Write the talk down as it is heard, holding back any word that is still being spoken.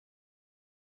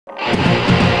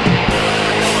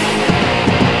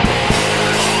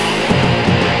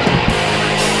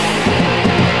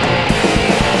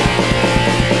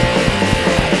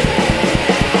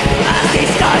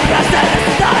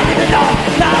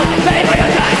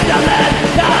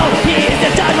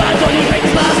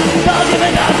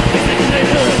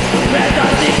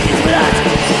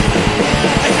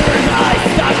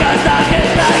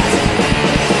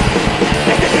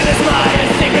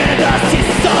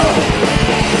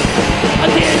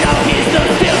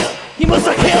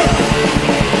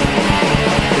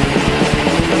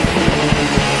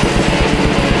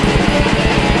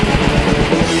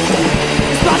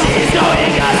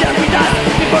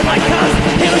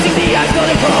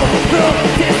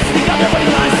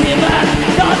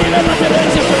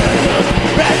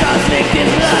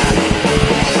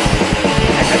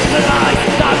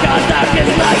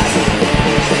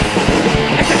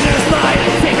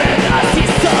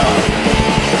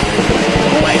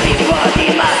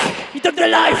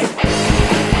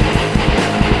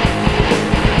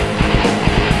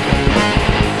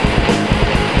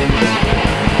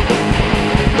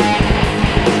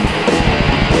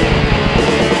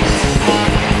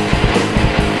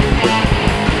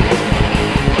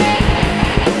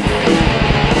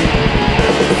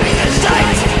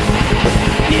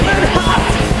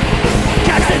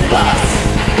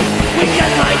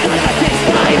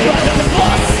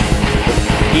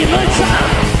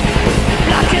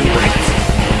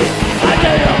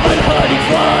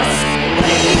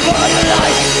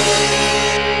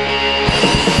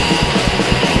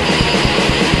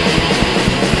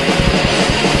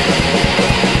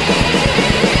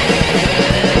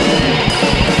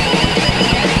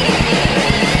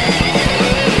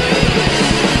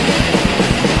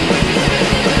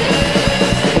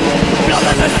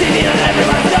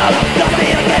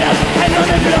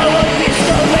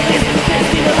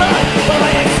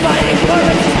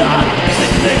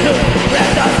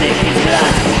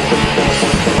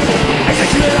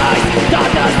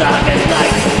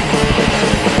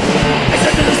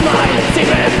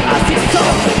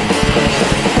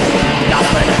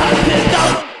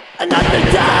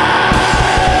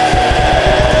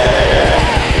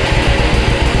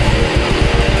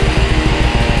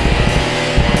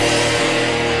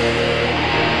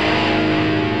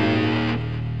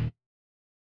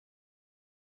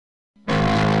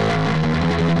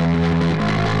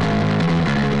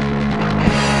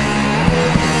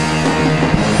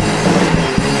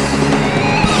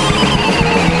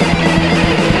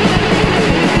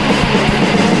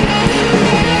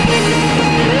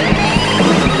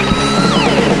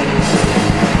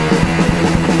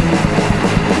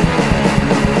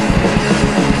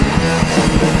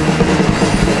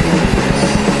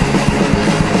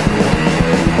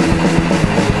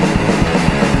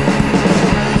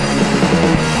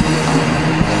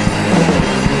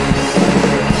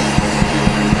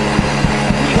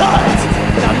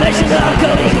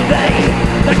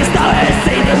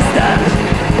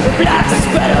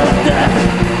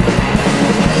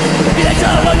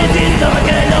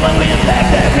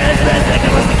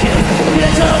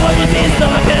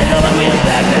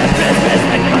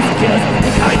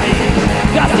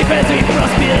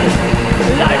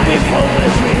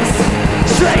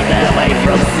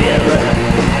from sin.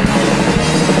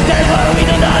 Therefore we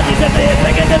do not disappear,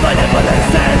 make it divided for the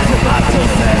sense up to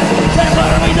sin.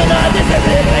 Therefore we do not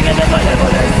disappear, make it divided for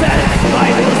the sense. I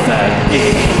will stand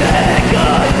in the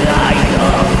good light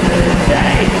of the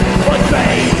day, what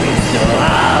trains to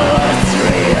our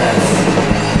streets.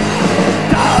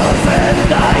 Thousand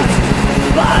nights,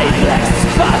 by black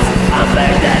spots,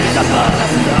 unburned upon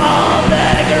all the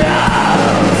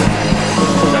ground.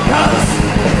 The coast,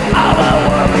 our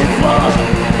world is full,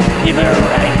 even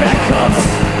rain back comes,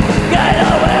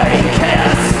 Gallower in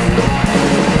chaos.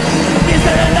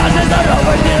 Eastern and Dodgers are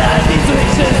over the land, these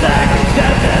switches back, the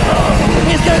devil.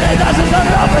 Eastern and Dodgers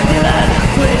are over the land,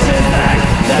 switches back,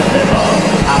 the devil.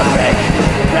 Outbreak,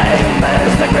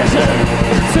 fragments, aggression,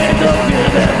 swim to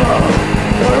beautiful,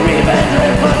 or revenge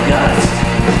and forgot.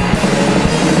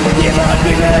 Different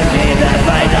creatures in the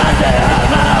fight on the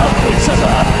hammer, which of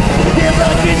us?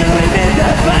 Different creatures within the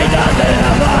fight on the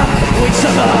hammer, which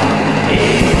of us?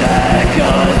 In the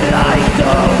good light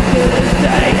of the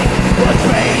day, what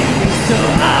trains to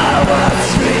our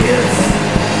streets?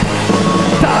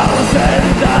 Thousand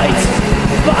nights,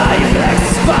 by black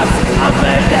spots,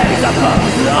 unburned upon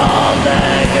all the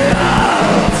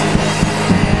ground.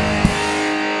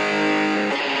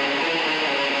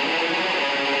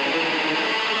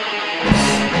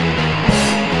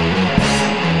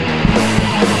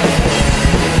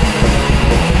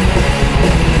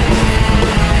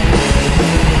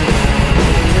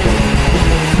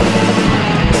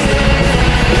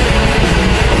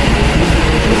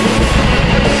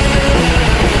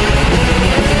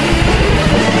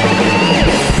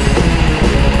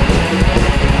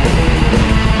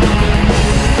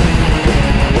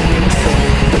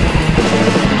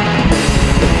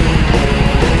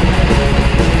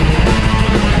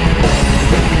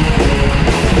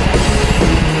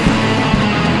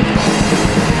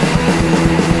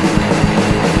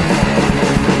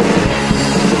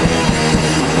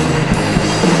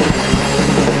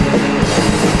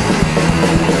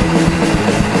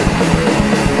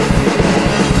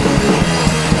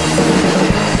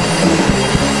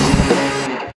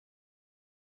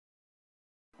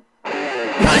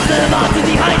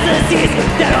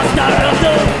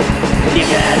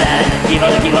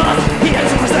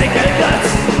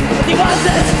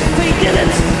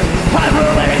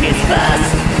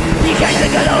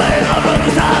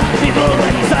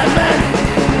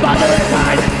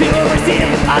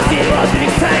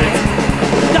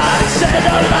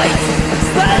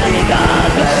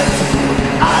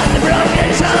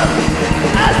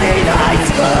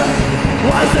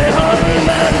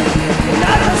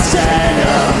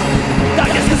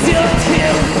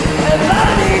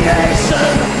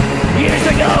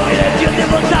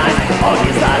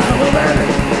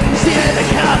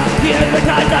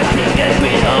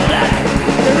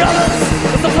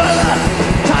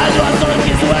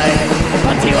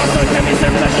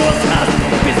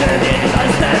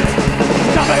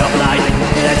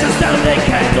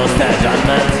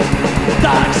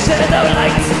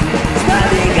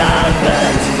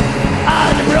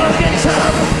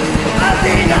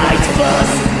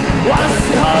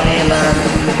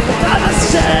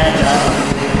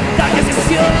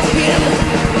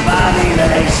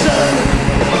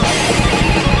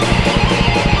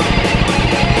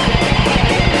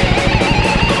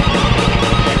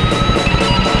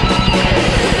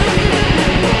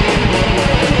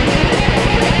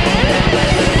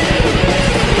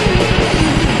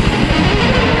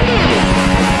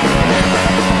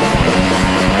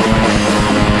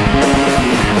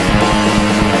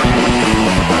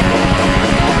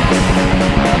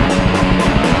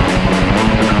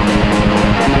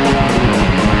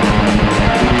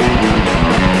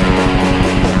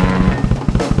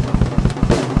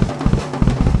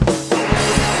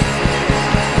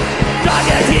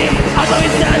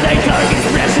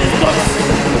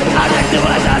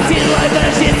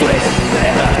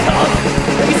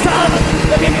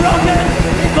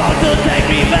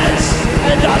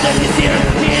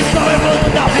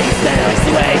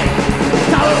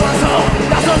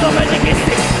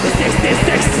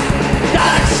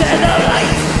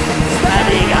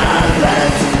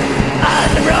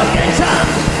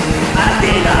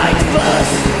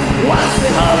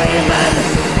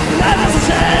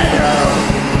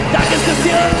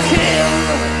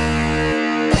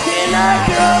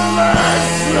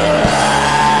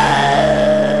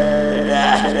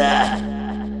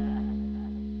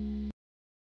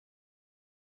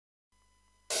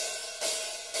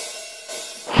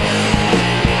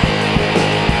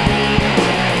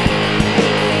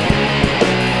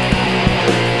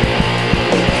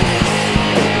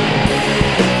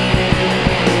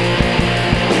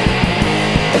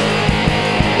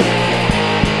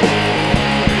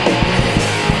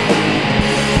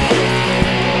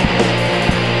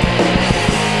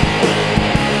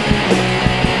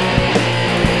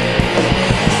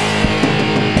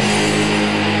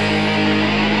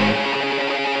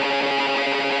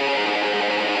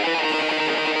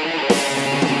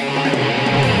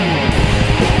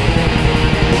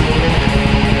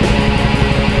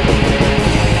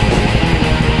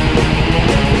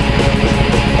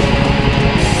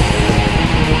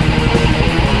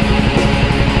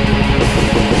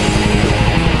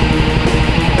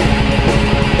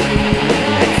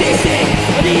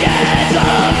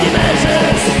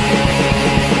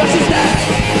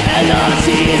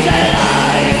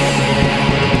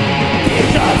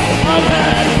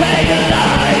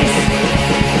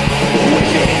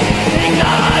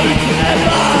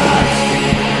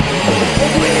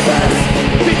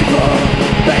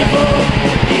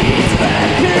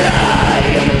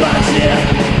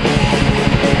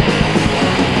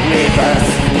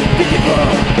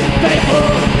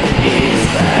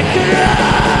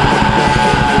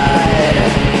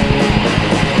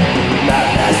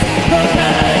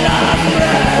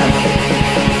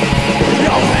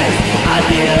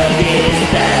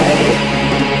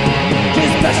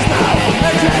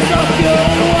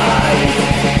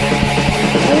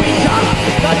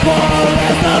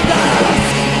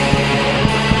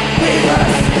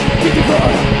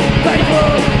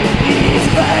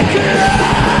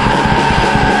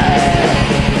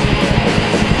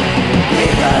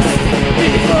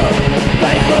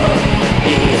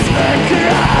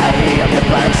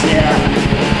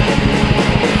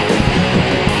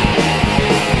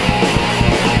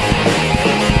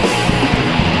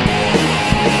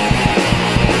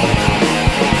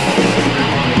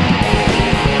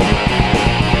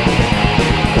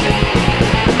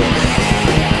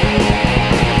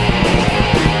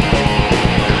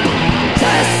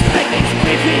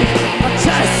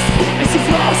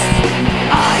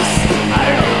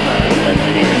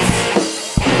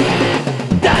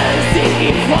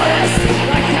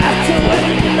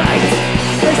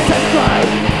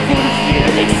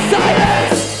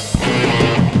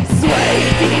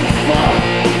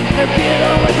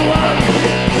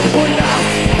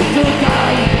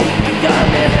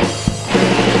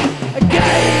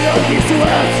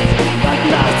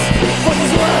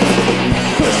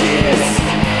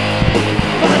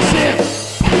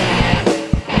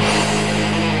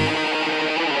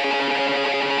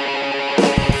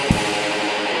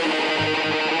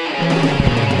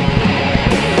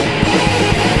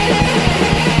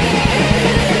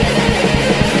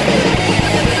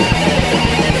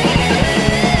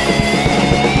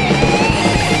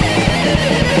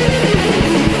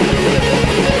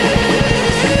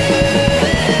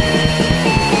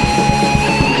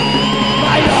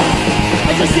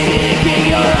 seeking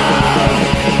your own,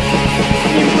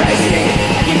 embracing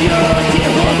in your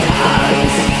tearful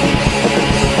times,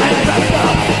 and that's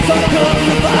not so cold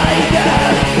by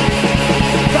death.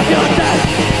 From your death,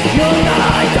 your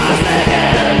night does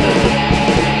end.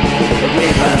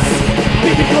 Reapers,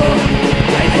 beautiful,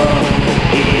 painful,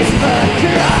 is the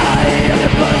cry of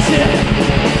the bullshit.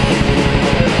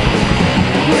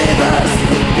 Reapers,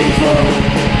 beautiful,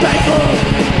 painful,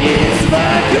 is the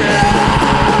cry.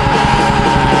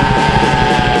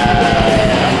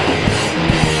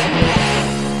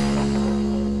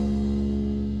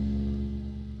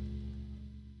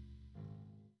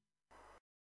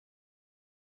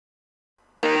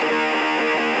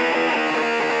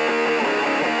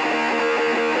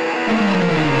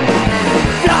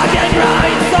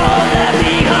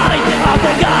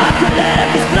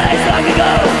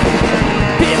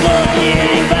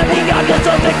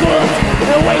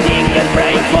 Waiting and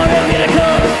praying for a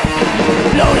miracle.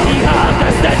 Lonely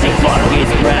hunters searching for his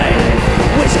prey,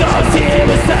 which cause he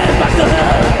was sent back to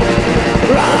hell.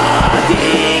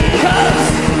 Rotting cups,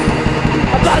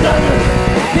 abandoned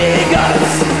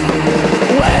figures,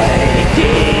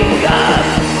 waking up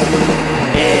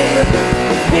in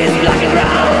his black and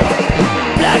brown.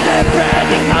 Black and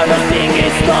frantic, harvesting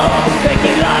his storm,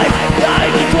 making life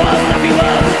like it was nothing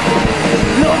worse.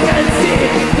 Look and see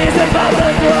this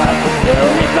abandoned world. The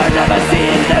reaper never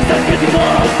seen less than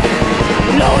beautiful.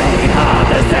 Lonely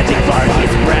hunters searching for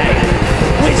his prey,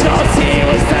 which knows he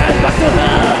will send back to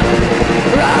hell.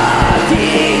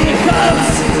 Rotting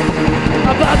corpse,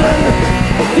 abandoned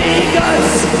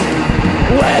figures,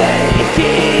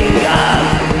 waking up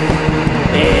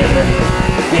in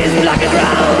his black and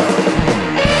brown.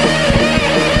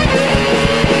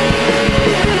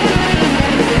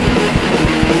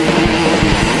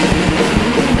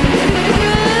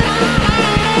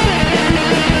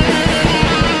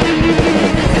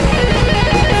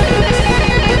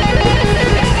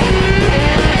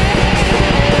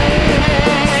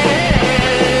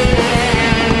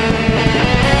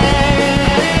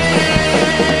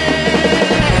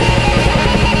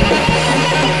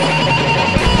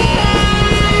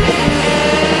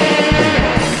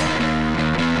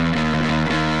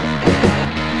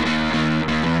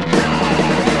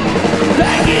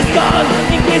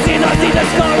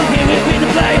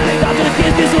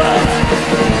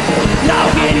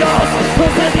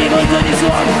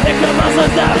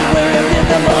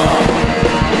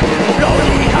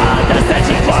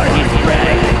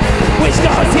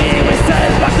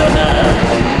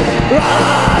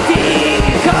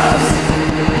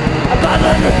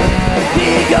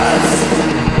 Figures,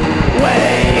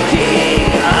 wait.